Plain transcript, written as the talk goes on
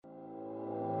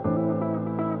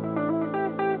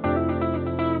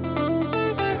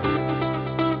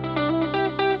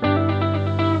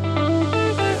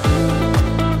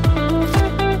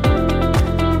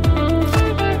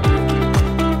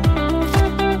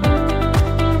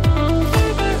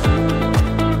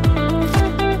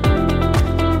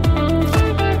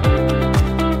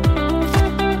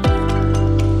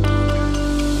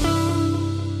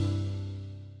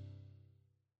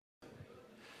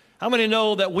many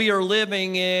know that we are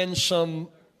living in some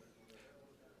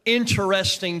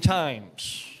interesting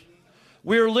times?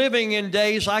 We're living in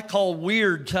days I call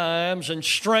weird times, and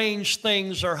strange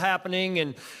things are happening,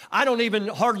 and I don't even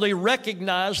hardly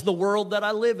recognize the world that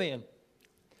I live in.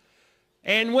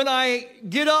 And when I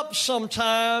get up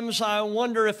sometimes, I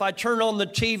wonder if I turn on the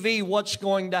TV, what's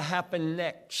going to happen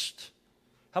next?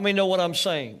 How many know what I'm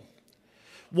saying?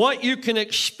 What you can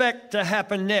expect to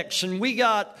happen next. And we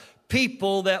got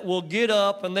people that will get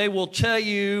up and they will tell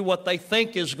you what they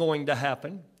think is going to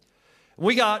happen.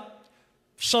 We got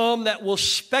some that will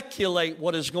speculate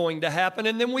what is going to happen.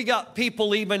 And then we got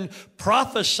people even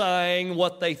prophesying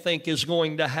what they think is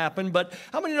going to happen. But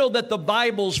how many know that the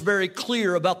Bible's very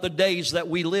clear about the days that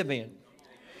we live in?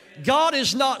 God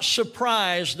is not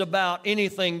surprised about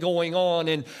anything going on.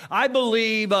 And I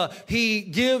believe He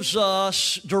gives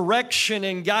us direction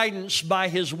and guidance by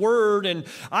His Word. And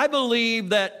I believe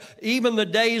that even the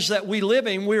days that we live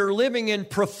in, we're living in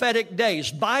prophetic days,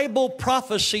 Bible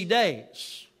prophecy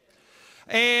days.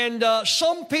 And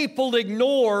some people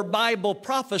ignore Bible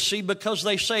prophecy because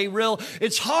they say, "Real,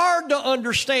 it's hard to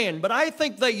understand." But I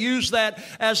think they use that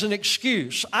as an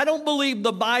excuse. I don't believe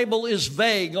the Bible is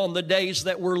vague on the days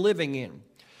that we're living in.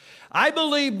 I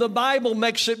believe the Bible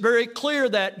makes it very clear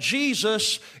that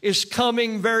Jesus is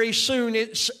coming very soon.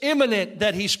 It's imminent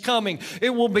that He's coming.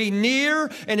 It will be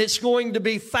near, and it's going to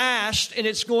be fast, and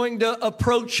it's going to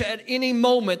approach at any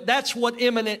moment. That's what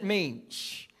imminent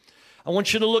means. I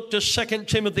want you to look to 2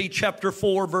 Timothy chapter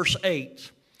 4, verse 8.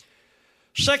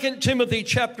 2 Timothy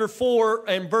chapter 4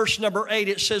 and verse number 8,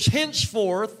 it says,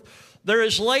 "Henceforth there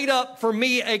is laid up for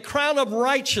me a crown of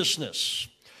righteousness,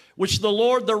 which the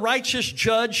Lord the righteous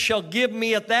judge shall give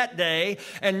me at that day,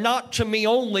 and not to me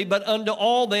only, but unto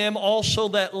all them also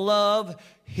that love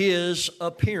His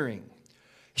appearing."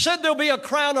 He said there'll be a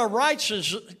crown of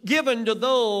righteousness given to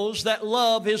those that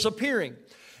love His appearing.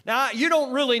 Now, you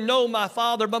don't really know my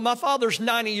father, but my father's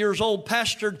 90 years old,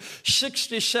 pastored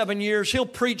 67 years. He'll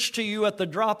preach to you at the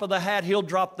drop of the hat. He'll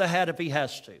drop the hat if he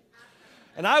has to.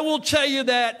 And I will tell you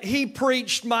that he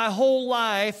preached my whole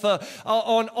life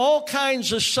on all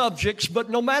kinds of subjects, but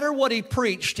no matter what he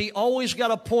preached, he always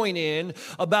got a point in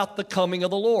about the coming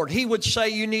of the Lord. He would say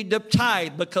you need to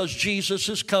tithe because Jesus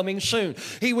is coming soon.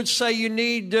 He would say you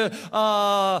need to,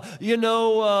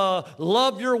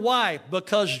 love your wife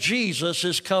because Jesus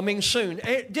is coming soon.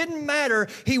 It didn't matter.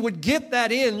 He would get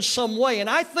that in some way. And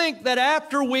I think that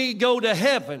after we go to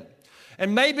heaven,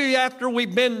 and maybe after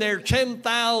we've been there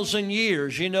 10,000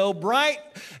 years, bright,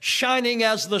 shining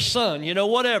as the sun,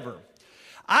 whatever.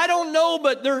 I don't know,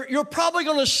 but you're probably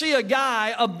going to see a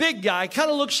guy, a big guy,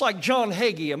 kind of looks like John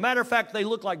Hagee. A matter of fact, they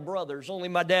look like brothers, only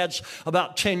my dad's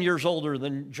about 10 years older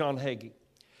than John Hagee.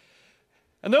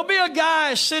 And there'll be a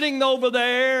guy sitting over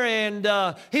there,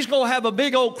 and he's going to have a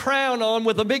big old crown on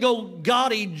with a big old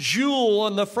gaudy jewel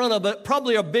on the front of it,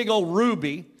 probably a big old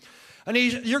ruby. And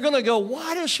you're going to go,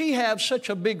 why does he have such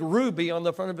a big ruby on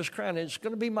the front of his crown? And it's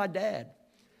going to be my dad.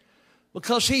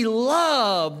 Because he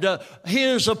loved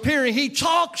his appearing. He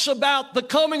talks about the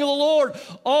coming of the Lord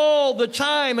all the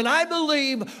time. And I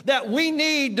believe that we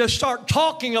need to start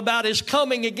talking about His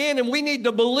coming again. And we need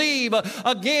to believe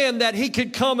again that He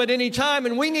could come at any time.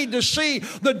 And we need to see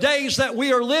the days that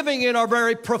we are living in are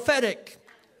very prophetic.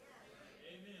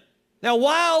 Amen. Now,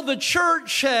 while the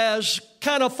church has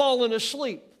kind of fallen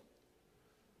asleep,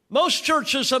 most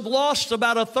churches have lost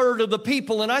about a third of the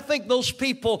people, and I think those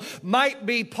people might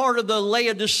be part of the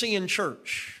Laodicean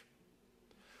church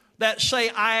that say,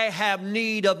 I have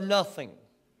need of nothing.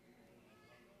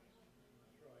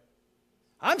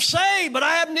 I'm saved, but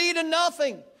I have need of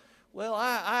nothing. Well,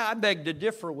 I beg to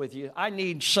differ with you. I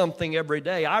need something every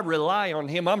day. I rely on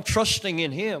Him. I'm trusting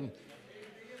in Him.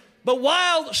 But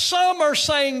while some are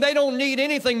saying they don't need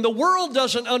anything, the world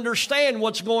doesn't understand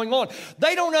what's going on.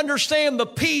 They don't understand the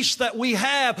peace that we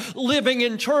have living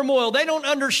in turmoil. They don't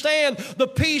understand the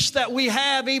peace that we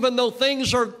have even though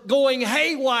things are going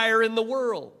haywire in the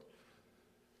world.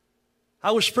 I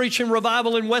was preaching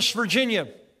revival in West Virginia.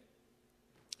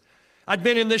 I'd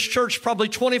been in this church probably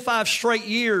 25 straight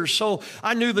years, so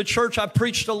I knew the church. I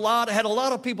preached a lot, had a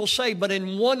lot of people saved, but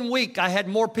in 1 week, I had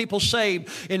more people saved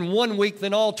in 1 week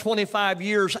than all 25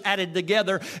 years added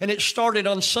together, and it started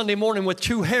on Sunday morning with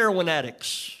 2 heroin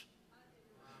addicts.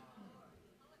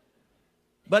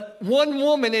 But one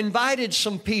woman invited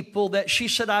some people that she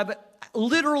said, I've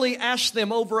literally asked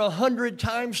them over 100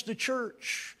 times to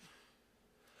church.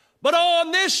 But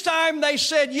on this time they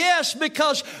said yes,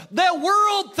 because the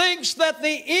world thinks that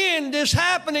the end is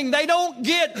happening. They don't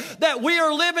get that we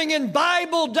are living in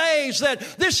Bible days, that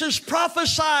this is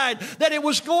prophesied, that it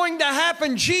was going to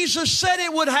happen. Jesus said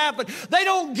it would happen. They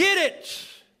don't get it.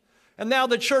 And now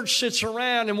the church sits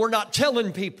around and we're not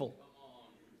telling people.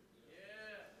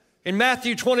 In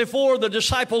Matthew 24, the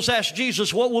disciples asked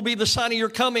Jesus, what will be the sign of your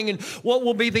coming and what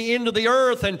will be the end of the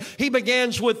earth? And he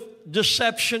begins with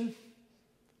deception.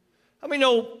 How many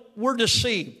know we're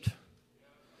deceived?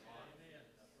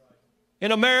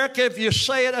 In America, if you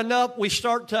say it enough, we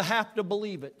start to have to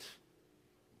believe it.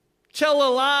 Tell a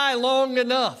lie long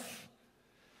enough.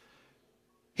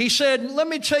 He said, let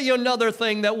me tell you another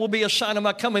thing that will be a sign of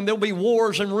my coming. There'll be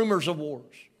wars and rumors of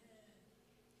wars.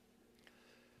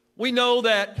 We know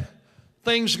that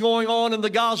things going on in the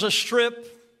Gaza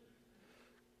Strip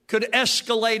could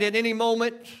escalate at any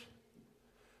moment.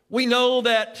 We know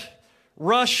that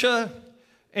Russia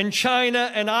and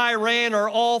China and Iran are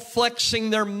all flexing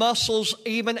their muscles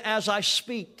even as I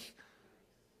speak.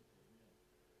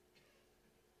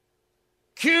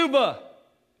 Cuba,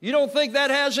 you don't think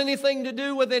that has anything to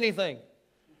do with anything?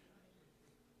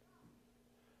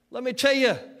 Let me tell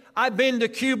you, I've been to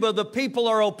Cuba. The people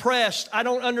are oppressed. I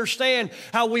don't understand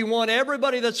how we want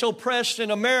everybody that's oppressed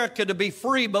in America to be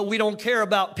free, but we don't care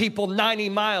about people 90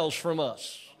 miles from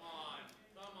us.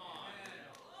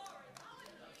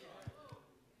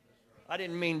 I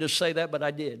didn't mean to say that, but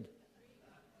I did.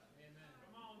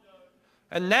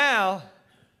 And now,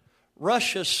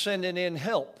 Russia's sending in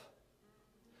help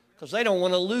because they don't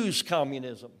want to lose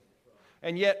communism.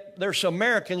 And yet, there's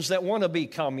Americans that want to be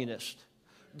communist.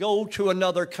 Go to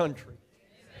another country.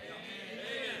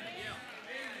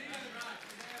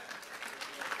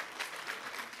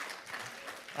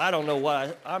 I don't know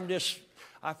why.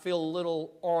 I feel a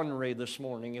little ornery this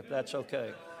morning, if that's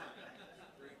okay.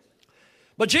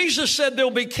 But Jesus said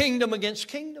there'll be kingdom against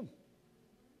kingdom.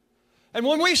 And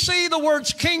when we see the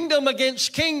words kingdom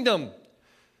against kingdom,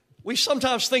 we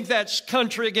sometimes think that's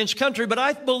country against country, but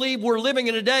I believe we're living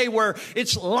in a day where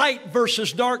it's light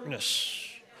versus darkness.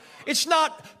 It's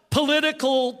not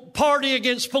political party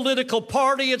against political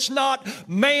party. It's not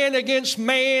man against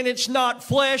man. It's not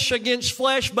flesh against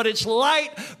flesh, but it's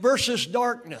light versus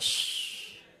darkness.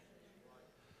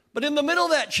 But in the middle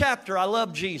of that chapter, I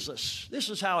love Jesus. This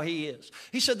is how he is.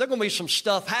 He said there's going to be some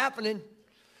stuff happening.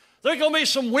 There's going to be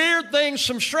some weird things,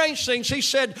 some strange things. He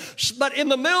said, but in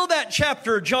the middle of that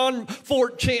chapter,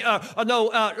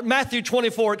 Matthew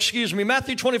 24,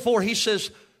 Matthew 24, he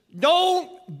says,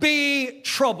 don't be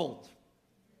troubled.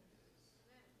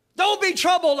 Don't be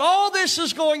troubled. All this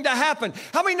is going to happen.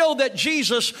 How many know that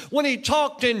Jesus, when he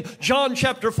talked in John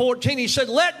chapter 14, he said,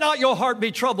 let not your heart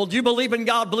be troubled. You believe in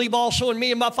God, believe also in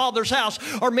me. In my Father's house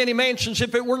are many mansions.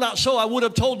 If it were not so, I would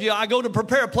have told you. I go to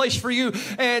prepare a place for you.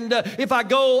 And if I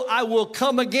go, I will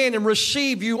come again and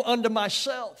receive you unto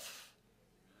myself.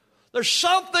 There's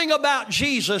something about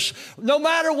Jesus, no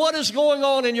matter what is going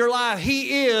on in your life,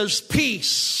 he is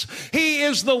peace. He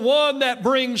is the one that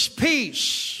brings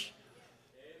peace.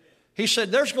 He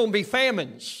said there's going to be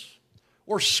famines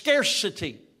or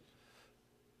scarcity.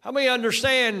 How many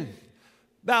understand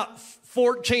about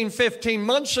 14, 15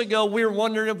 months ago, we were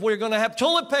wondering if we were going to have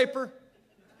toilet paper.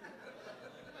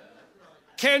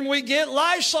 Can we get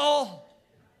Lysol?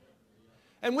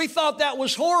 And we thought that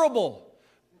was horrible.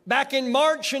 Back in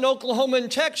March in Oklahoma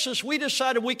and Texas, we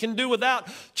decided we can do without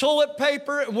toilet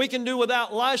paper and we can do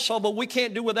without Lysol, but we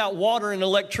can't do without water and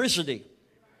electricity.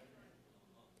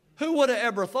 Who would have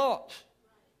ever thought?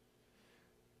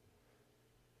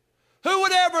 Who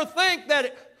would ever think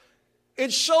that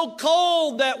it's so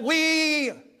cold that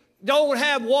we don't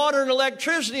have water and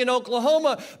electricity in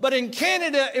Oklahoma, but in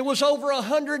Canada it was over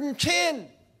 110?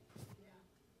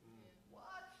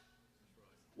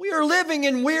 We are living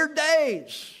in weird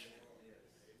days.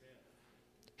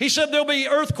 He said there'll be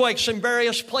earthquakes in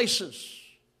various places.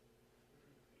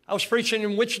 I was preaching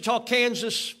in Wichita,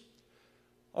 Kansas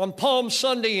on Palm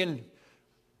Sunday, and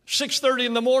 6:30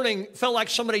 in the morning, felt like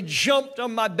somebody jumped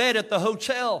on my bed at the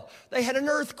hotel. They had an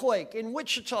earthquake in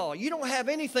Wichita. You don't have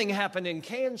anything happen in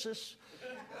Kansas.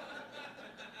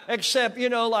 Except,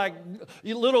 like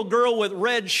a little girl with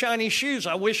red shiny shoes.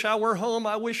 I wish I were home.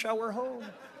 I wish I were home.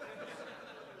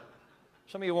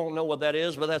 Some of you won't know what that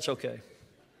is, but that's okay.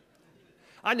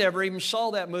 I never even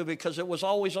saw that movie because it was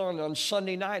always on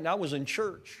Sunday night, and I was in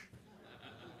church.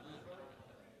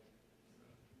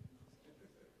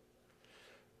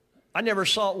 I never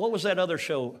saw, what was that other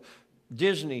show?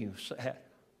 Disney.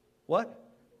 What?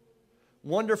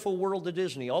 Wonderful World of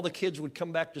Disney. All the kids would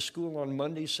come back to school on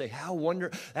Monday and say, how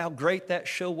great that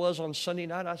show was on Sunday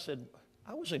night. I said,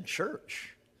 I was in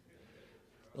church.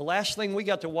 The last thing we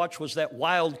got to watch was that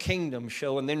Wild Kingdom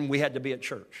show, and then we had to be at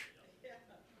church.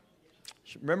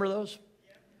 Remember those?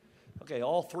 Okay,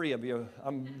 all three of you,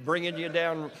 I'm bringing you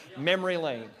down memory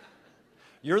lane.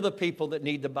 You're the people that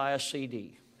need to buy a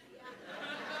CD.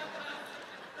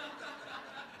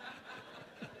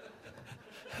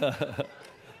 But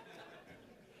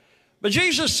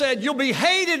Jesus said, you'll be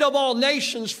hated of all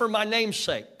nations for my name's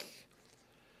sake.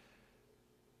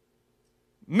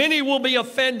 Many will be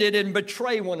offended and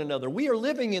betray one another. We are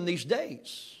living in these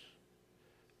days.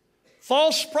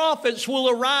 False prophets will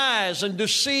arise and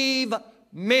deceive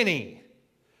many.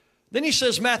 Then he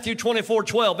says, Matthew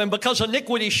 24:12, and because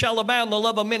iniquity shall abound, the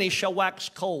love of many shall wax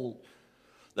cold.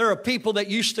 There are people that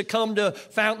used to come to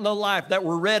Fountain of Life that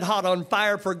were red hot on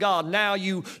fire for God. Now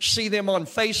you see them on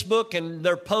Facebook and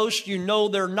their posts. You know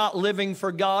they're not living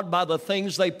for God by the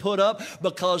things they put up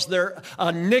because their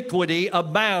iniquity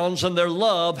abounds and their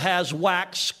love has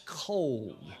waxed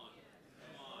cold.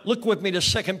 Look with me to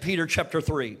 2 Peter chapter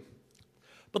 3.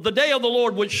 But the day of the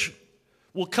Lord which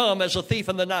will come as a thief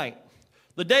in the night.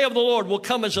 The day of the Lord will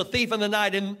come as a thief in the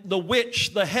night, in the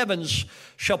which the heavens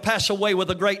shall pass away with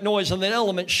a great noise, and the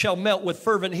elements shall melt with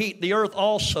fervent heat. The earth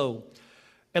also,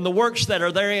 and the works that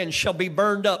are therein shall be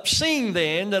burned up. Seeing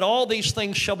then that all these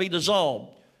things shall be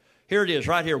dissolved. Here it is,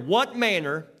 right here. What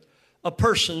manner of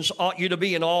persons ought you to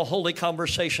be in all holy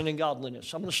conversation and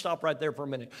godliness? I'm going to stop right there for a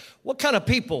minute. What kind of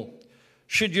people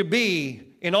should you be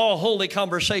in all holy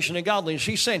conversation and godliness?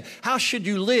 He's saying, how should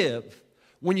you live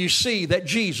when you see that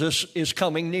Jesus is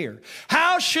coming near?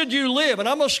 How should you live? And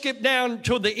I'm going to skip down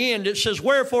to the end. It says,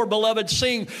 wherefore, beloved,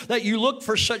 seeing that you look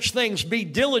for such things, be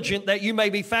diligent that you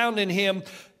may be found in him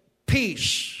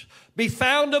peace. Be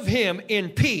found of him in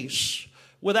peace,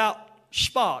 without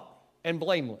spot and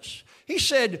blameless. He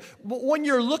said, when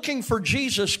you're looking for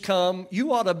Jesus come,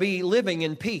 you ought to be living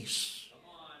in peace.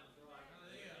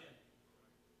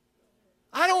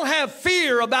 I don't have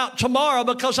fear about tomorrow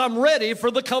because I'm ready for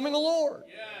the coming of the Lord.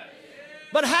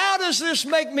 But how does this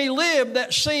make me live,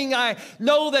 that seeing I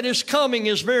know that his coming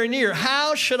is very near?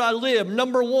 How should I live?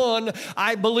 Number one,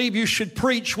 I believe you should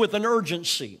preach with an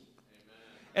urgency.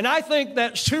 And I think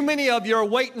that too many of you are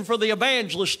waiting for the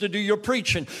evangelist to do your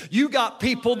preaching. You got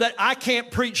people that I can't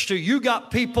preach to. You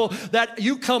got people that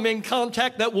you come in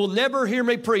contact that will never hear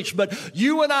me preach. But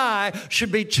you and I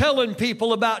should be telling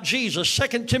people about Jesus.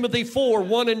 2 Timothy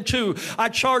 4:1-2. I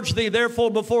charge thee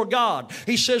therefore before God.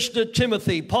 He says to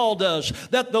Timothy, Paul does,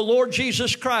 that the Lord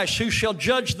Jesus Christ, who shall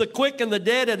judge the quick and the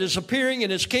dead at his appearing in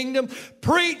his kingdom,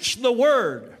 preach the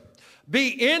word. Be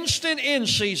instant in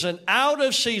season, out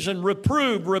of season,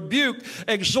 reprove, rebuke,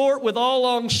 exhort with all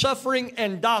long suffering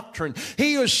and doctrine.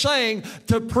 He is saying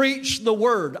to preach the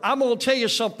word. I'm going to tell you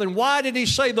something. Why did he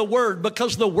say the word?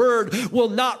 Because the word will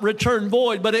not return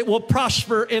void, but it will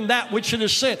prosper in that which it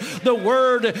is sent. The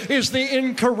word is the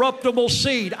incorruptible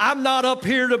seed. I'm not up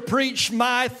here to preach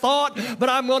my thought, but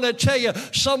I'm going to tell you,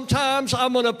 sometimes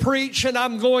I'm going to preach and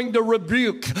I'm going to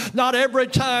rebuke. Not every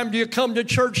time do you come to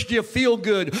church do you feel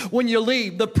good. When you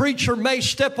leave, the preacher may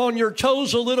step on your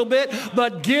toes a little bit,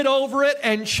 but get over it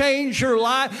and change your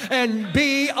life and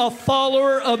be a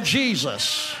follower of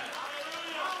Jesus.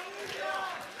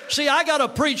 See, I got to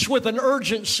preach with an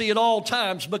urgency at all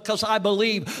times because I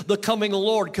believe the coming of the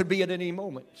Lord could be at any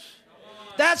moment.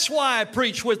 That's why I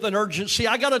preach with an urgency.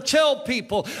 I got to tell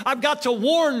people. I've got to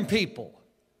warn people.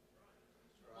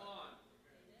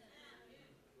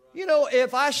 You know,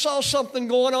 if I saw something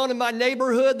going on in my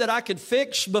neighborhood that I could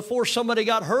fix before somebody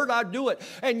got hurt, I'd do it.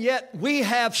 And yet we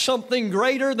have something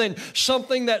greater than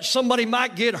something that somebody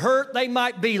might get hurt. They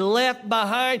might be left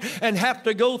behind and have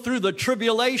to go through the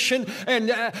tribulation. And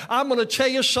I'm going to tell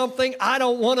you something. I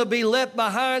don't want to be left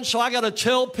behind, so I got to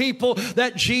tell people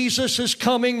that Jesus is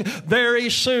coming very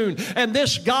soon. And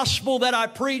this gospel that I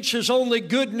preach is only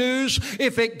good news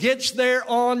if it gets there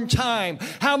on time.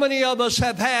 How many of us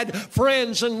have had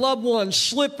friends and loved ones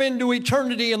slip into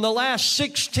eternity in the last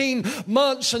 16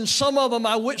 months, and some of them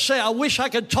I wish I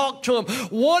could talk to them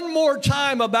one more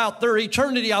time about their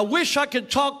eternity. I wish I could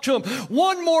talk to them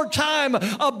one more time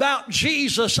about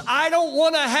Jesus. I don't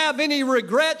want to have any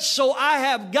regrets, so I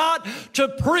have got to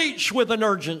preach with an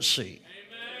urgency.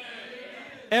 Amen.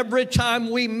 Every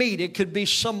time we meet, it could be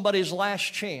somebody's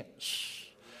last chance.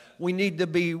 We need to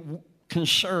be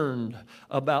concerned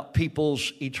about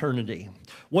people's eternity.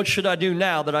 What should I do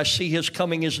now that I see his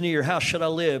coming is near? How should I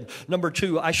live? Number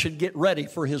two, I should get ready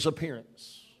for his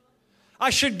appearance. I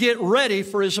should get ready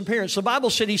for his appearance. The Bible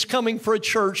said he's coming for a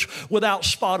church without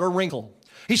spot or wrinkle.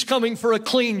 He's coming for a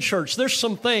clean church. There's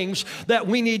some things that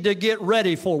we need to get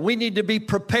ready for. We need to be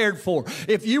prepared for.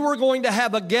 If you were going to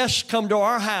have a guest come to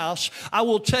our house, I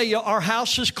will tell you our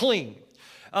house is clean.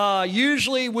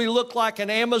 Usually we look like an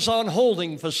Amazon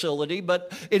holding facility,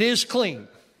 but it is clean.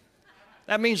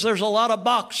 That means there's a lot of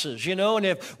boxes, you know, and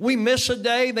if we miss a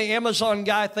day, the Amazon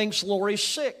guy thinks Lori's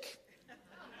sick.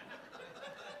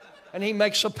 And he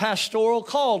makes a pastoral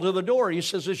call to the door. He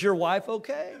says, "Is your wife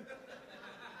okay?"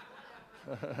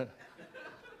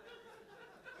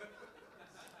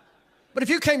 But if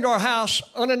you came to our house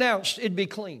unannounced, it'd be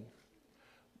clean.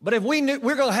 But if we knew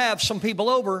we're going to have some people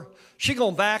over, she's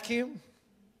going to vacuum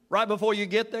right before you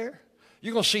get there.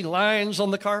 You're going to see lines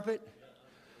on the carpet.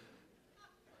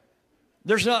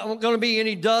 There's not going to be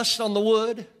any dust on the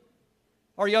wood.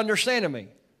 Are you understanding me?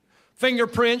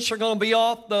 Fingerprints are going to be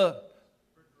off the...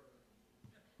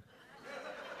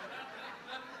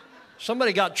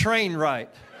 Somebody got trained right.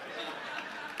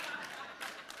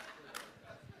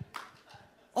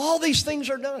 All these things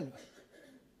are done.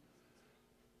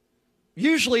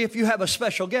 Usually if you have a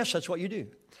special guest, that's what you do.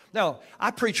 Now,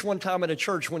 I preached one time at a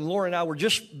church when Laura and I were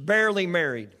just barely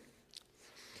married.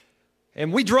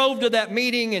 And we drove to that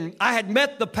meeting, and I had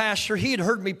met the pastor. He had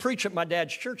heard me preach at my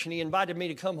dad's church, and he invited me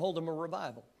to come hold him a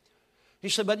revival. He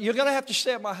said, "But you're going to have to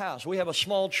stay at my house. We have a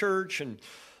small church, and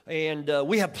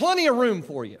we have plenty of room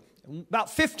for you." About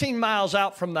 15 miles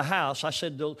out from the house, I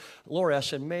said to Lori, I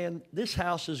said, "Man, this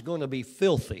house is going to be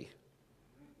filthy."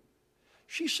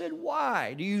 She said,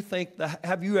 "Why do you think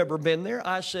have you ever been there?"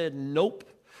 I said, "Nope."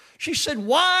 She said,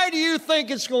 "Why do you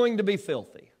think it's going to be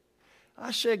filthy?"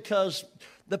 I said, "Because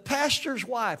the pastor's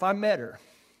wife, I met her.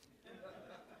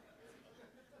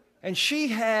 And she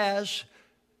has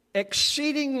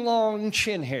exceeding long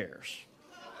chin hairs."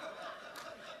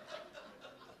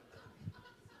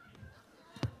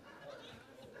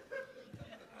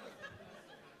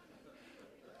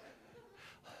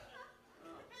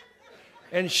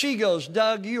 And she goes,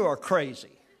 "Doug, you are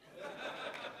crazy.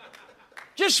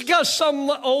 Just because some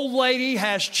old lady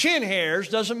has chin hairs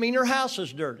doesn't mean her house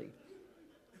is dirty."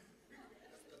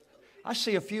 I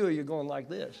see a few of you going like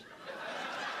this.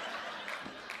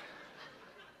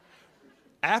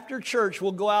 After church,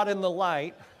 we'll go out in the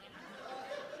light,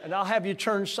 and I'll have you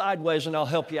turn sideways, and I'll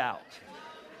help you out.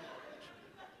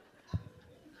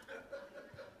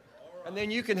 And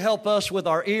then you can help us with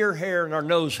our ear hair and our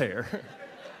nose hair.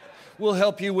 We'll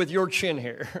help you with your chin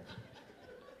hair.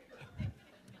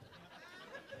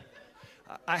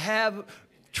 I have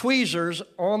tweezers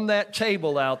on that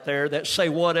table out there that say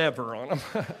whatever on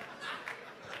them.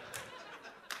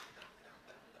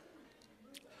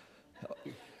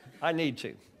 I need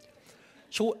to.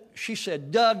 So she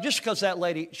said, "Doug, just because that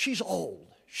lady, she's old.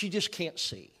 She just can't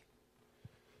see."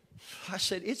 I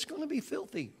said, "It's going to be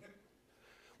filthy."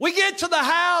 We get to the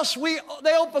house.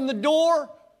 They open the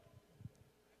door.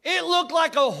 It looked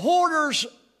like a hoarder's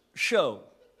show.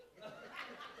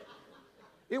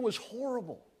 It was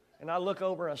horrible. And I look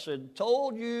over and I said,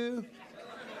 "Told you."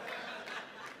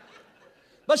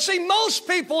 But see, most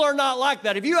people are not like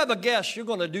that. If you have a guest, you're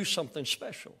going to do something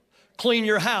special. Clean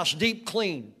your house, deep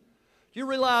clean. You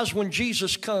realize when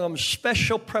Jesus comes,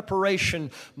 special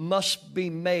preparation must be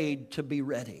made to be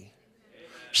ready.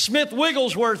 Smith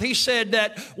Wigglesworth, he said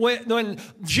that when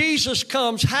Jesus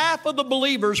comes, half of the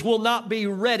believers will not be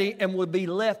ready and will be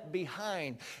left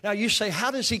behind. Now you say,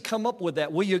 how does he come up with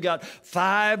that? Well, you got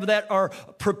 5 that are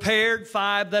prepared,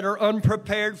 5 that are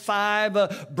unprepared,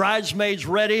 5 bridesmaids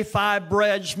ready, 5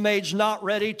 bridesmaids not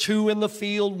ready, 2 in the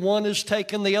field, 1 is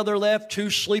taken, the other left, 2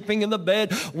 sleeping in the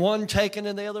bed, 1 taken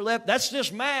and the other left. That's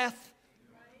just math.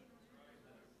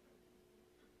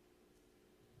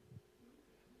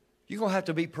 You're going to have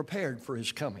to be prepared for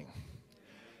his coming.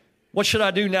 What should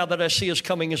I do now that I see his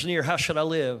coming is near? How should I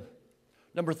live?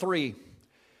 Number 3,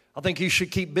 I think you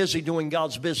should keep busy doing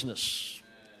God's business.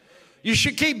 You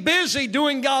should keep busy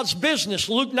doing God's business.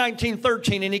 Luke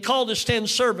 19:13, "And he called his 10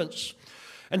 servants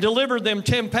and delivered them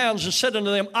 10 pounds and said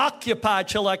unto them, Occupy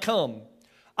till I come.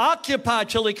 Occupy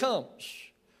till he comes."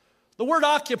 The word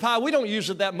occupy, we don't use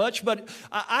it that much, but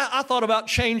I thought about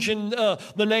changing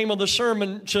the name of the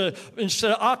sermon to,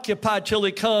 instead of occupy till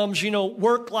he comes,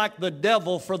 work like the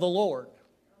devil for the Lord.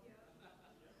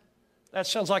 That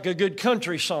sounds like a good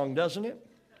country song, doesn't it?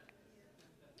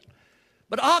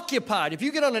 But occupied, if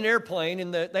you get on an airplane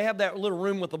and they have that little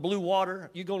room with the blue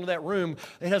water, you go into that room,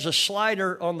 it has a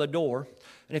slider on the door,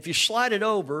 and if you slide it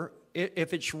over,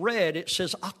 if it's red, it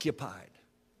says occupied.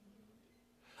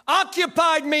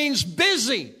 Occupied means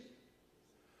busy.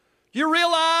 You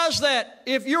realize that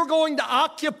if you're going to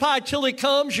occupy till he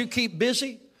comes, you keep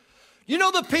busy. You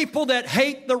know the people that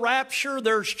hate the rapture?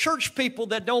 There's church people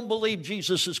that don't believe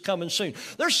Jesus is coming soon.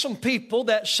 There's some people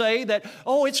that say that,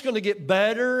 oh, it's going to get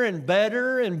better and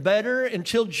better and better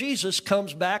until Jesus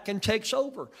comes back and takes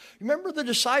over. Remember, the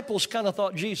disciples kind of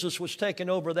thought Jesus was taking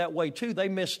over that way too. They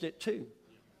missed it too.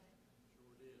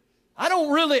 I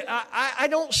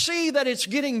don't see that it's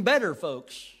getting better,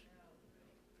 folks.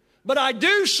 But I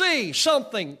do see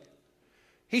something.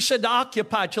 He said to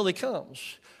occupy till he comes.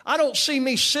 I don't see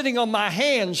me sitting on my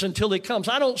hands until he comes.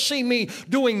 I don't see me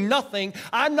doing nothing.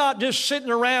 I'm not just sitting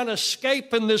around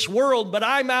escaping this world, but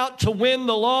I'm out to win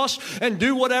the lost and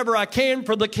do whatever I can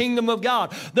for the kingdom of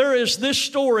God. There is this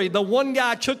story. The one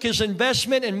guy took his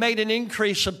investment and made an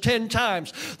increase of 10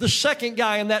 times. The second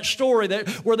guy in that story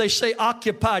where they say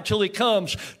occupy till he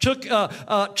comes took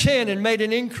 10 and made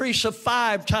an increase of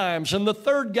 5 times. And the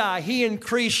third guy, he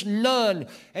increased none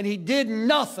and he did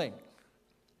nothing.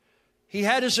 He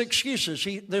had his excuses.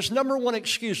 His number one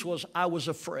excuse was, I was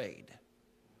afraid.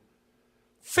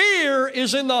 Fear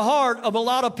is in the heart of a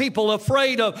lot of people,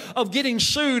 afraid of getting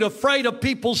sued, afraid of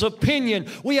people's opinion.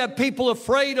 We have people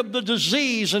afraid of the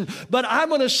disease. But I'm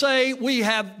going to say we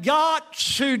have got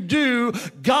to do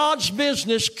God's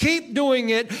business, keep doing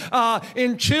it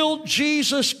until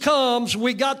Jesus comes.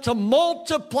 We got to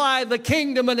multiply the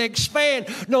kingdom and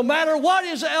expand no matter what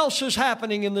else is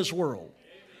happening in this world.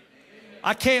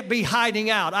 I can't be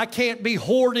hiding out. I can't be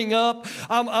hoarding up.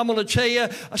 I'm going to tell you,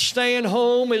 staying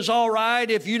home is all right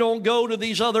if you don't go to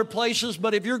these other places.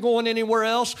 But if you're going anywhere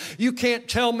else, you can't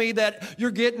tell me that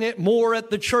you're getting it more at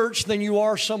the church than you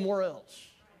are somewhere else.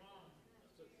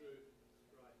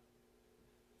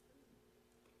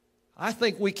 I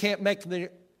think we can't make the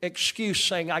excuse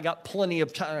saying, I got plenty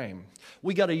of time.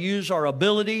 We got to use our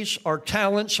abilities, our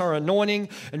talents, our anointing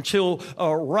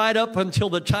right up until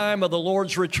the time of the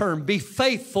Lord's return. Be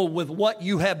faithful with what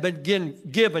you have been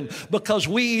given, because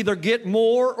we either get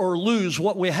more or lose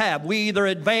what we have. We either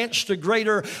advance to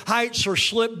greater heights or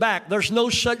slip back. There's no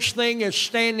such thing as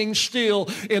standing still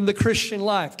in the Christian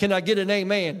life. Can I get an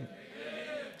amen? Amen.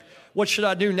 What should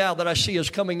I do now that I see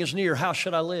His coming is near? How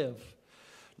should I live?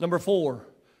 Number 4,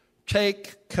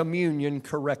 take communion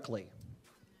correctly.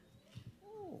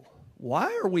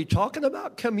 Why are we talking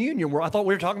about communion? I thought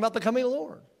we were talking about the coming of the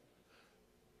Lord.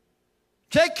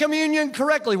 Take communion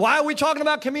correctly. Why are we talking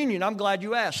about communion? I'm glad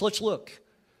you asked. Let's look.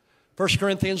 1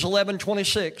 Corinthians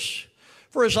 11:26.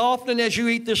 For as often as you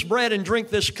eat this bread and drink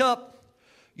this cup,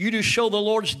 you do show the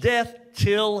Lord's death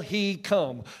till He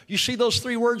come. You see those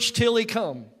 3 words, till He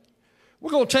come. We're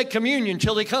going to take communion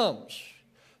till He comes.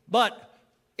 But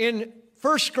in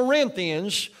 1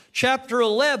 Corinthians chapter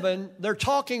 11, they're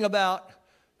talking about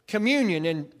communion,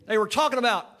 and they were talking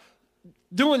about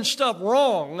doing stuff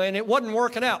wrong, and it wasn't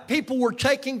working out. People were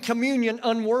taking communion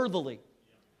unworthily.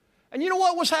 And you know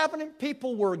what was happening?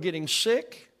 People were getting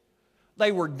sick.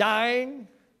 They were dying.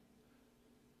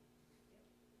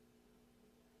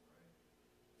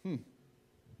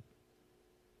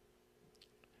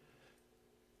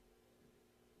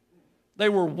 They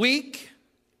were weak.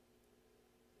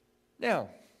 Now,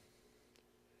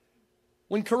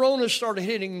 when Corona started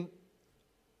hitting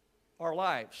our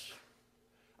lives,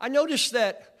 I noticed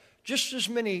that just as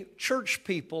many church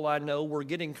people I know were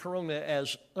getting Corona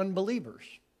as unbelievers.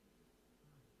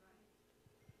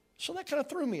 So that kind of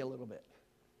threw me a little bit.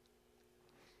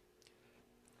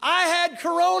 I had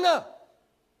Corona.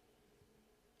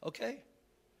 Okay?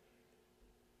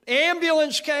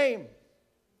 Ambulance came.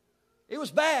 It was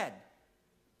bad.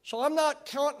 So I'm not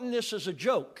counting this as a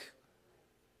joke.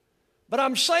 But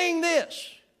I'm saying this.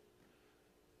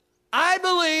 I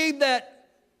believe that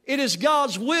it is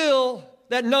God's will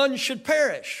that none should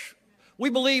perish. We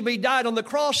believe He died on the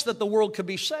cross that the world could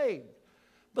be saved.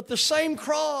 But the same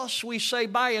cross, we say,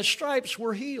 by His stripes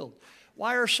we're healed.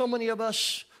 Why are so many of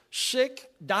us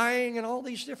sick, dying, and all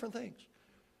these different things?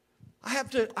 I have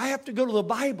to go to the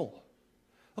Bible.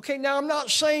 Okay, now I'm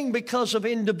not saying because of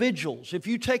individuals. If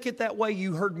you take it that way,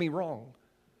 you heard me wrong.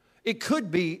 It could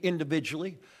be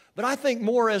individually. But I think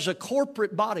more as a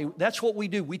corporate body. That's what we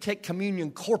do. We take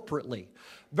communion corporately.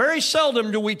 Very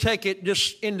seldom do we take it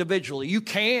just individually. You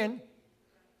can.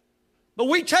 But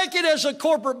we take it as a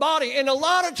corporate body. And a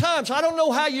lot of times, I don't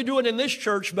know how you do it in this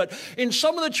church, but in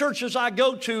some of the churches I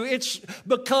go to, it's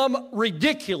become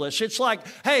ridiculous. It's like,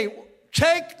 hey,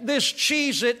 take this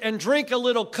Cheez-It and drink a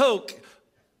little Coke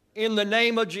in the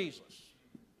name of Jesus.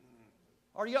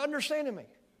 Are you understanding me?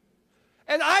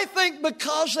 And I think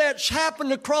because that's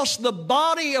happened across the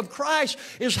body of Christ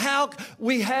is how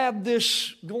we have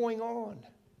this going on.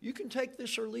 You can take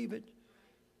this or leave it.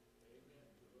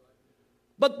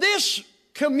 But this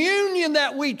communion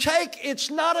that we take, it's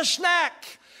not a snack.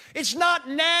 It's not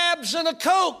nabs and a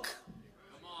Coke.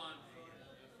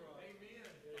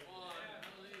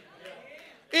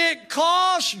 It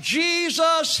cost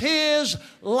Jesus his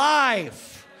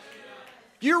life.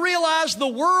 Do you realize the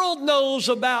world knows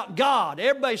about God?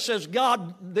 Everybody says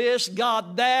God this,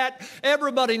 God that.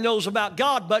 Everybody knows about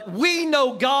God, but we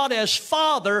know God as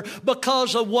Father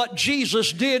because of what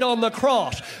Jesus did on the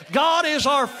cross. God is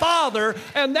our Father,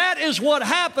 and that is what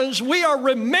happens. We are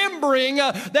remembering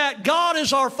that God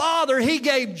is our Father. He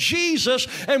gave Jesus,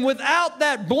 and without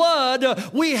that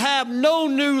blood, we have no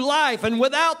new life. And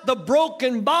without the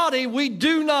broken body, we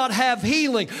do not have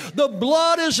healing. The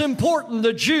blood is important,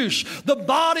 the juice.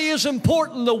 The body is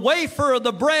important, the wafer of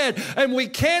the bread, and we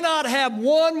cannot have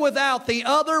one without the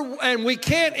other, and we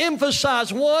can't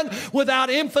emphasize one without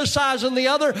emphasizing the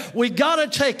other. We got to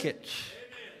take it.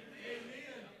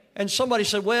 And somebody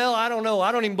said, well, I don't know.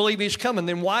 I don't even believe he's coming.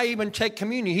 Then why even take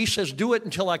communion? He says, do it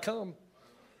until I come.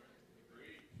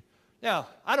 Now,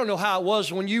 I don't know how it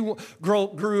was when you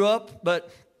grew up, but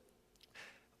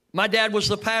my dad was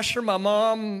the pastor. My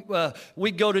mom,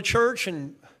 we'd go to church,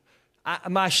 and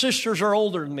my sisters are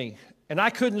older than me, and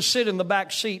I couldn't sit in the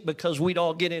back seat because we'd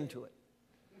all get into it.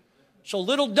 So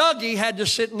little Dougie had to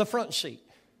sit in the front seat.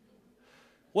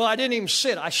 Well, I didn't even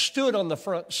sit. I stood on the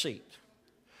front seat.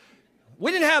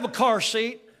 We didn't have a car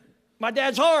seat. My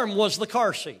dad's arm was the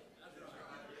car seat.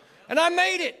 And I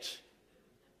made it.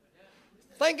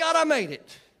 Thank God I made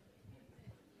it.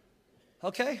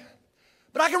 Okay?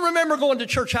 But I can remember going to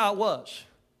church how it was.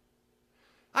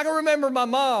 I can remember my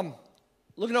mom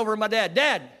looking over at my dad.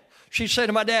 Dad, she'd say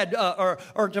to my dad,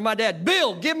 or to my dad,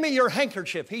 Bill, give me your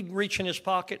handkerchief. He'd reach in his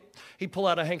pocket. He'd pull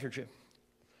out a handkerchief.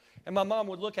 And my mom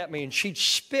would look at me, and she'd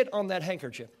spit on that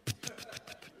handkerchief.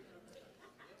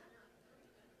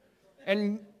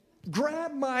 And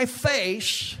grab my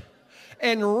face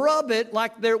and rub it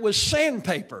like there was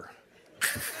sandpaper.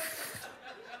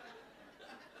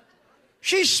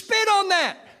 She spit on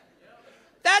that.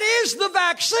 That is the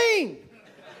vaccine.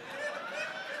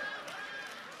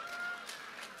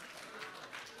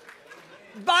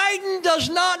 Biden does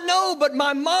not know, but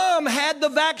my mom had the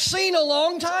vaccine a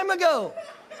long time ago.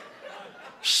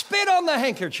 Spit on the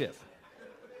handkerchief.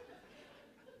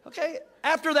 Okay,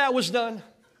 after that was done,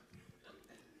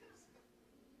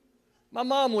 my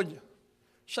mom would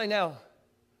say, now,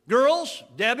 girls,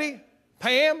 Debbie,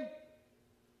 Pam,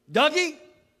 Dougie.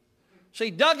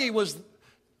 See, Dougie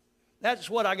that's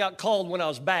what I got called when I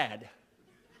was bad.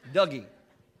 Dougie.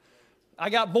 I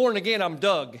got born again, I'm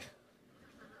Doug.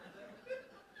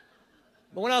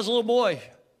 But when I was a little boy,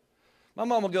 my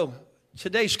mom would go,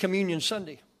 today's Communion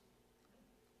Sunday.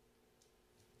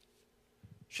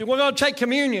 She said, we're going to take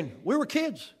communion. We were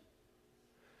kids.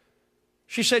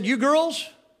 She said, you girls,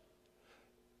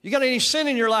 you got any sin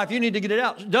in your life, you need to get it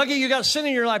out. Dougie, you got sin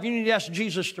in your life, you need to ask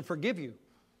Jesus to forgive you.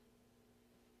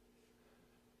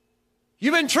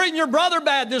 You've been treating your brother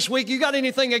bad this week, you got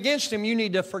anything against him, you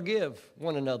need to forgive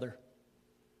one another.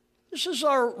 This is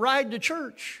our ride to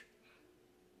church.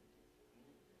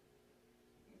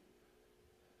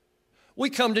 We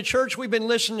come to church, we've been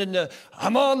listening to,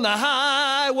 I'm on the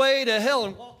highway to hell,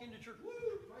 and walk into church, woo,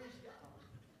 praise God.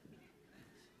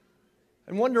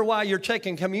 And wonder why you're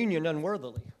taking communion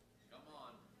unworthily. Come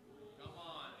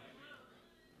on.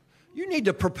 You need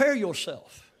to prepare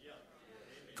yourself.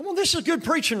 Come on, this is good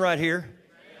preaching right here.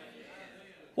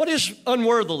 What is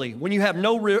unworthily? When you have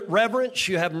no reverence,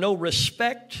 you have no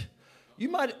respect.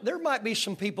 There might be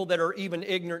some people that are even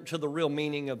ignorant to the real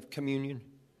meaning of communion.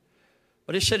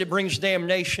 But it said it brings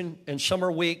damnation, and some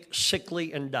are weak,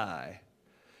 sickly, and die.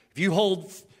 If you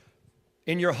hold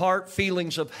in your heart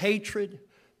feelings of hatred,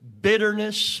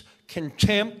 bitterness,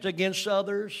 contempt against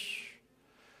others,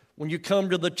 when you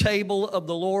come to the table of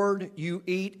the Lord, you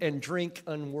eat and drink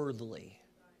unworthily.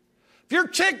 If you're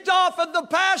ticked off at the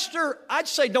pastor, I'd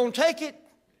say don't take it.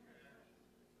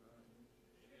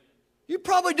 You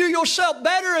probably do yourself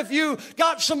better if you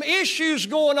got some issues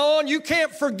going on. You can't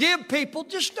forgive people.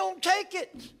 Just don't take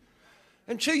it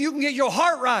until you can get your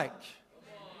heart right.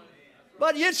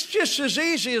 But it's just as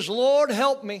easy as, Lord,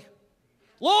 help me.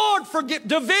 Lord, forgive.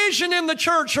 Division in the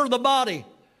church or the body.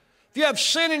 If you have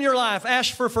sin in your life,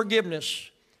 ask for forgiveness.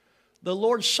 The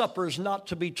Lord's Supper is not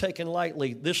to be taken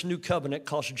lightly. This new covenant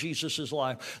cost Jesus his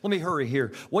life. Let me hurry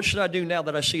here. What should I do now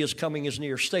that I see his coming is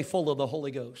near? Stay full of the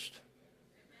Holy Ghost.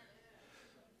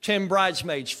 10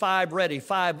 bridesmaids, 5 ready,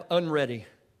 5 unready,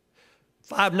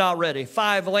 5 not ready,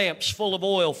 5 lamps full of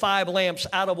oil, 5 lamps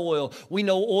out of oil. We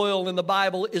know oil in the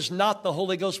Bible is not the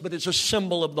Holy Ghost, but it's a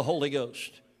symbol of the Holy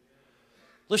Ghost.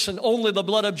 Listen, only the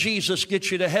blood of Jesus gets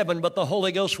you to heaven, but the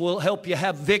Holy Ghost will help you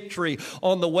have victory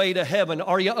on the way to heaven.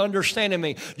 Are you understanding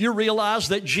me? You realize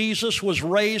that Jesus was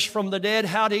raised from the dead.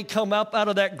 How did he come up out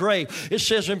of that grave? It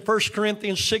says in 1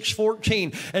 Corinthians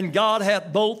 6:14, and God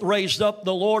hath both raised up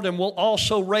the Lord and will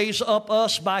also raise up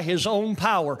us by his own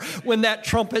power. When that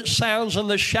trumpet sounds and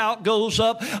the shout goes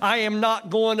up, I am not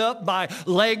going up by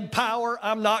leg power.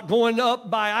 I'm not going up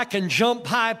by I can jump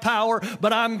high power,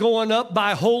 but I'm going up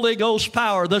by Holy Ghost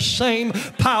power. The same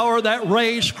power that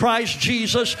raised Christ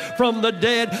Jesus from the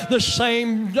dead, the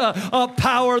same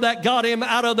power that got him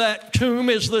out of that tomb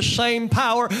is the same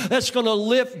power that's going to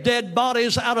lift dead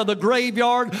bodies out of the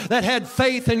graveyard that had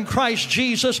faith in Christ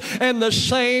Jesus. And the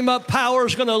same power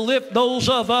is going to lift those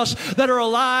of us that are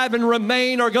alive and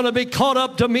remain are going to be caught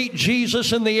up to meet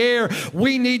Jesus in the air.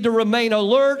 We need to remain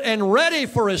alert and ready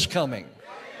for his coming.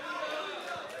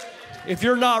 If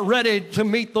you're not ready to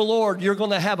meet the Lord, you're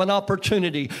going to have an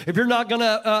opportunity. If you're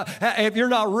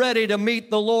not ready to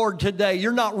meet the Lord today,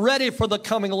 you're not ready for the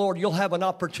coming Lord, you'll have an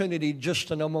opportunity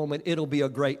just in a moment. It'll be a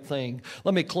great thing.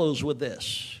 Let me close with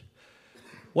this.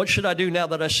 What should I do now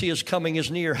that I see his coming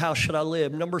is near? How should I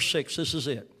live? Number 6, this is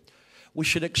it. We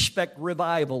should expect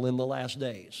revival in the last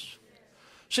days.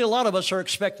 See, a lot of us are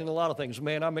expecting a lot of things.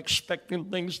 Man, I'm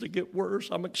expecting things to get worse.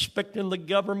 I'm expecting the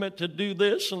government to do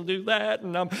this and do that.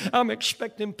 And I'm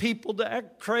expecting people to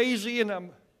act crazy.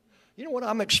 And you know what?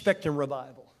 I'm expecting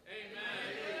revival.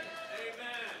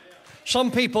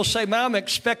 Some people say, man, I'm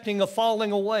expecting a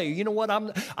falling away. You know what?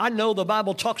 I know the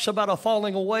Bible talks about a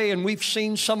falling away, and we've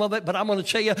seen some of it, but I'm going to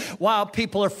tell you, while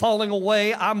people are falling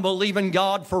away, I'm believing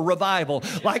God for revival.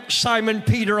 Like Simon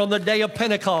Peter on the day of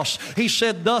Pentecost, he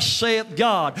said, thus saith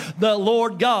God, the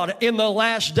Lord God, in the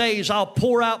last days I'll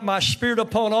pour out my Spirit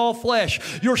upon all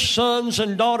flesh. Your sons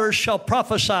and daughters shall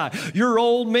prophesy. Your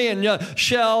old men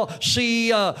shall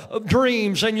see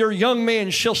dreams, and your young men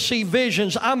shall see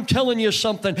visions. I'm telling you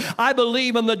something. I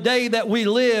believe in the day that we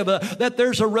live that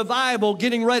there's a revival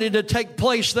getting ready to take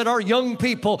place, that our young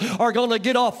people are going to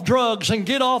get off drugs and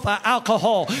get off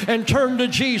alcohol and turn to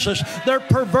Jesus. Their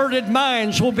perverted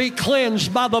minds will be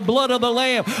cleansed by the blood of the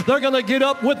Lamb. They're going to get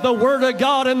up with the Word of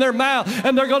God in their mouth,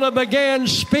 and they're going to begin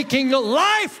speaking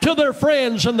life to their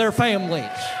friends and their families.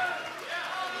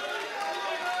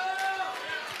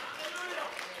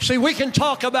 See, we can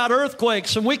talk about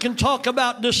earthquakes, and we can talk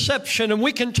about deception, and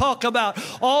we can talk about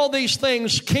all these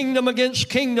things, kingdom against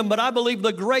kingdom, but I believe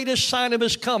the greatest sign of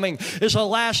his coming is a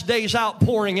last days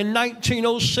outpouring. In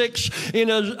 1906, in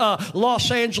Los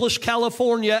Angeles,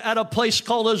 California, at a place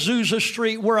called Azusa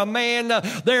Street, where a man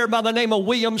there by the name of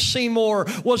William Seymour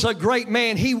was a great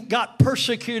man. He got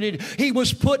persecuted. He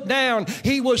was put down.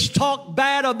 He was talked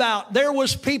bad about. There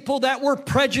was people that were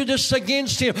prejudiced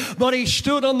against him, but he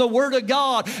stood on the Word of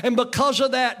God. And because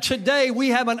of that, today we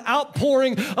have an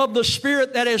outpouring of the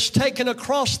Spirit that has taken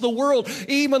across the world.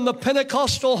 Even the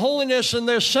Pentecostal holiness and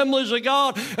the Assemblies of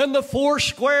God and the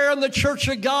Foursquare and the Church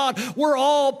of God, we're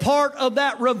all part of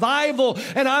that revival.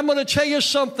 And I'm going to tell you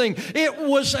something. It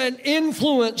was an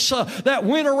influence that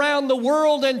went around the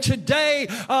world. And today,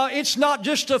 it's not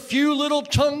just a few little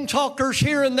tongue talkers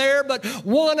here and there, but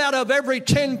 1 out of every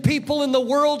 10 people in the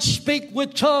world speak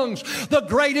with tongues. The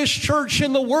greatest church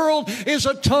in the world is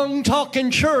a tongue-talking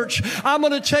church. I'm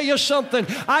going to tell you something.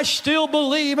 I still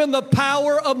believe in the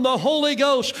power of the Holy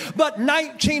Ghost, but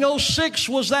 1906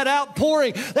 was that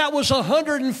outpouring. That was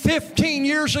 115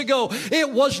 years ago.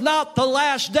 It was not the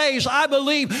last days. I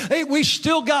believe we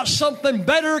still got something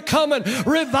better coming.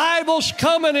 Revival's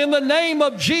coming in the name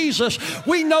of Jesus.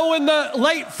 We know in the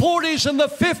late 40s and the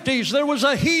 50s there was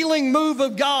a healing move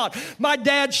of God. My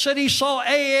dad said he saw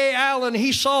A.A. Allen.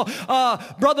 He saw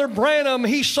Brother Branham.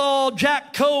 He saw Jack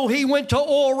Coe. He went to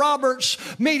Oral Roberts'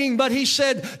 meeting, but he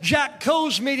said Jack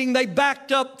Coe's meeting, they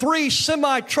backed up 3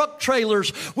 semi-truck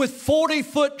trailers with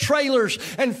 40-foot trailers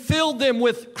and filled them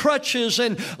with crutches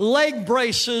and leg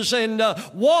braces and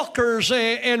walkers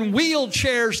and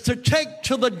wheelchairs to take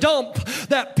to the dump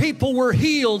that people were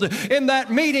healed in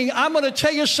that meeting. I'm going to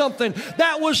tell you something.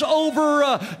 That was over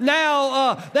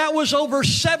that was over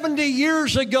 70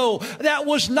 years ago. That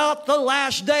was not the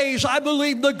last days. I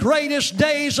believe the greatest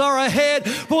days are ahead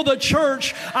for the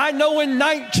church. I know in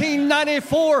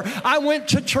 1994, I went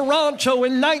to Toronto.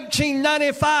 In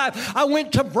 1995, I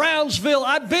went to Brownsville.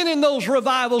 I've been in those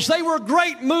revivals. They were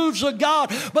great moves of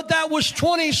God, but that was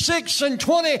 26 and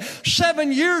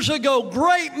 27 years ago.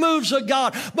 Great moves of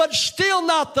God, but still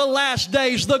not the last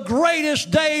days. The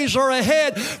greatest days are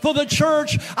ahead for the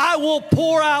church. I will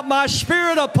pour out my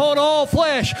Spirit upon all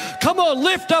flesh. Come on,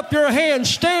 lift up your hands,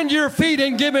 stand to your feet,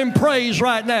 and give him praise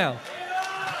right now.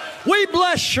 We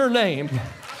bless your name.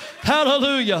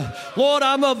 Hallelujah. Lord,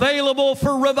 I'm available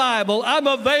for revival. I'm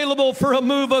available for a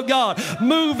move of God.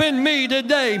 Move in me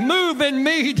today. Move in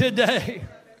me today.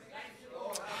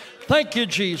 Thank you,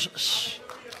 Jesus.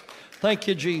 Thank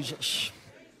you, Jesus.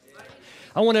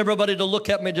 I want everybody to look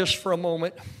at me just for a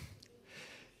moment.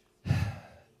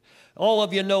 All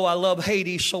of you know I love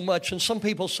Haiti so much, and some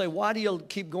people say, why do you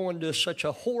keep going to such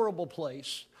a horrible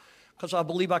place? Because I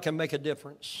believe I can make a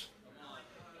difference.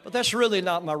 But that's really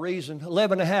not my reason.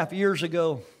 11 and a half years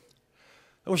ago,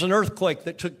 there was an earthquake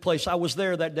that took place. I was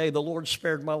there that day. The Lord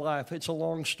spared my life. It's a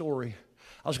long story.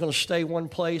 I was going to stay one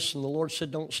place, and the Lord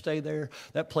said, don't stay there.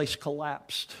 That place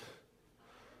collapsed.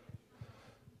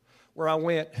 Where I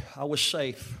went, I was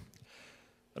safe.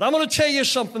 But I'm going to tell you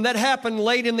something. That happened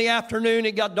late in the afternoon.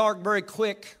 It got dark very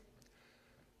quick.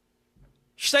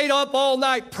 Stayed up all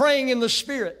night praying in the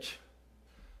Spirit.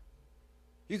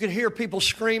 You could hear people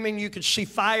screaming. You could see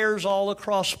fires all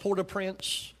across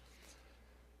Port-au-Prince.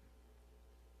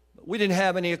 We didn't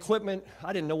have any equipment.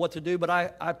 I didn't know what to do, but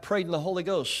I prayed in the Holy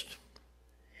Ghost.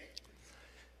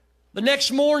 The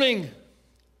next morning,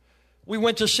 we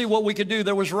went to see what we could do.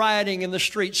 There was rioting in the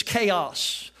streets,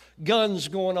 chaos, guns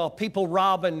going off, people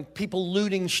robbing, people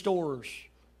looting stores.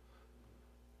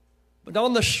 But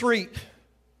on the street,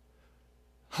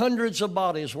 hundreds of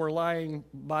bodies were lying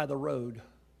by the road.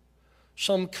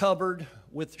 Some covered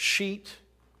with sheet,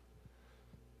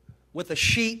 with a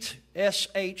sheet,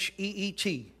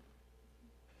 S-H-E-E-T.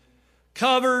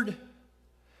 Covered.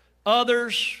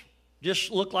 Others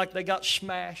just looked like they got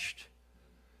smashed.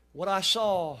 What I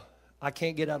saw, I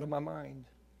can't get out of my mind.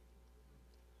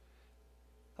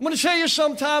 I'm going to tell you,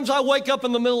 sometimes I wake up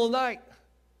in the middle of the night.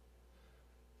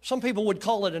 Some people would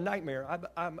call it a nightmare.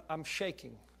 I'm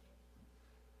shaking.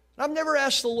 I've never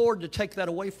asked the Lord to take that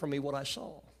away from me, what I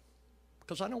saw,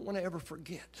 because I don't want to ever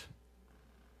forget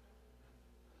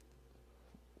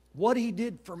what He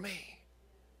did for me.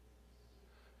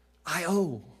 I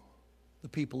owe the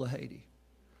people of Haiti.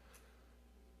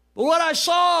 But what I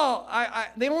saw,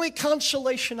 the only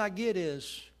consolation I get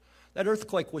is that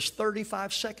earthquake was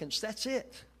 35 seconds. That's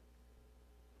it.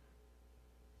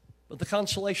 But the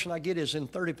consolation I get is in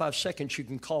 35 seconds you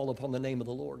can call upon the name of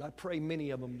the Lord. I pray many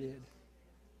of them did.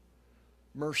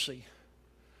 Mercy.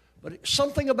 But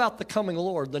something about the coming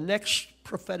Lord, the next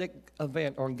prophetic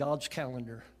event on God's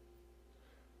calendar,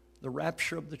 the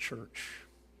rapture of the church.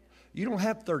 You don't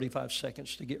have 35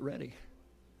 seconds to get ready.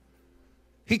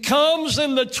 He comes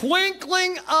in the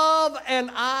twinkling of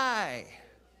an eye.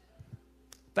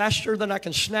 Faster than I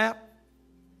can snap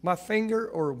my finger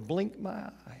or blink my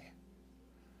eye.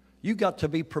 You got to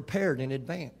be prepared in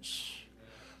advance.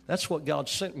 That's what God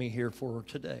sent me here for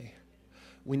today.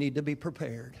 We need to be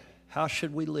prepared. How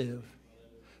should we live?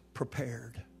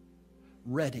 Prepared.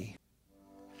 Ready.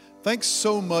 Thanks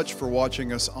so much for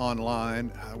watching us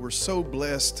online. We're so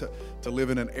blessed to live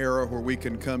in an era where we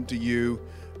can come to you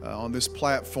on this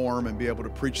platform and be able to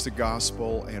preach the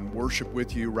gospel and worship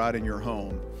with you right in your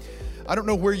home. I don't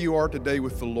know where you are today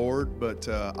with the Lord, but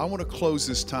I want to close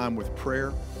this time with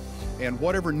prayer. And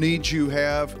whatever needs you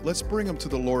have, let's bring them to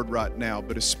the Lord right now,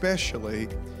 but especially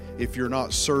if you're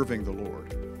not serving the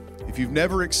Lord. If you've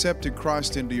never accepted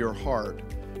Christ into your heart,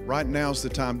 right now's the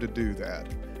time to do that.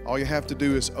 All you have to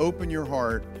do is open your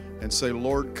heart and say,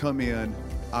 Lord, come in.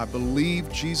 I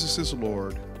believe Jesus is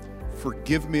Lord.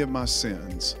 Forgive me of my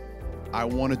sins. I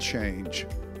want to change.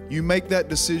 You make that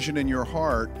decision in your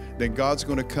heart, then God's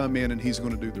going to come in and He's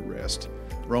going to do the rest.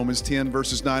 Romans 10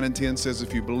 verses 9 and 10 says,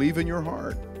 if you believe in your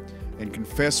heart and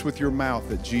confess with your mouth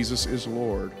that Jesus is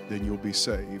Lord, then you'll be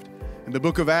saved. In the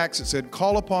book of Acts, it said,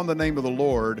 call upon the name of the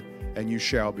Lord and you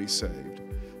shall be saved.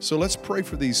 So let's pray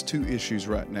for these two issues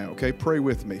right now, okay? Pray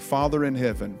with me. Father in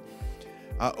heaven,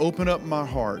 I open up my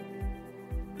heart.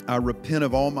 I repent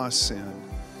of all my sin.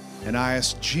 And I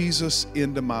ask Jesus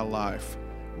into my life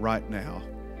right now.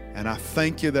 And I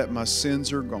thank you that my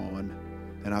sins are gone.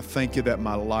 And I thank you that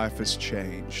my life has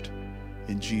changed.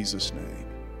 In Jesus' name.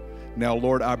 Now,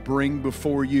 Lord, I bring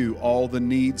before you all the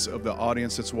needs of the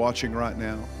audience that's watching right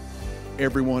now.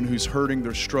 Everyone who's hurting,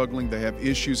 they're struggling, they have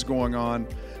issues going on.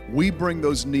 We bring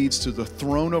those needs to the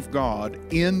throne of God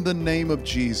in the name of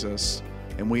Jesus.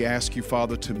 And we ask you,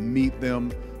 Father, to meet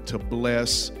them, to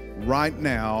bless right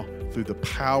now through the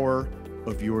power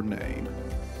of your name.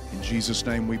 In Jesus'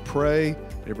 name we pray.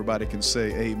 Everybody can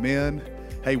say amen.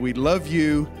 Hey, we love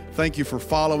you. Thank you for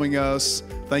following us.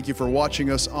 Thank you for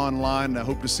watching us online, and I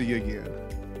hope to see you again.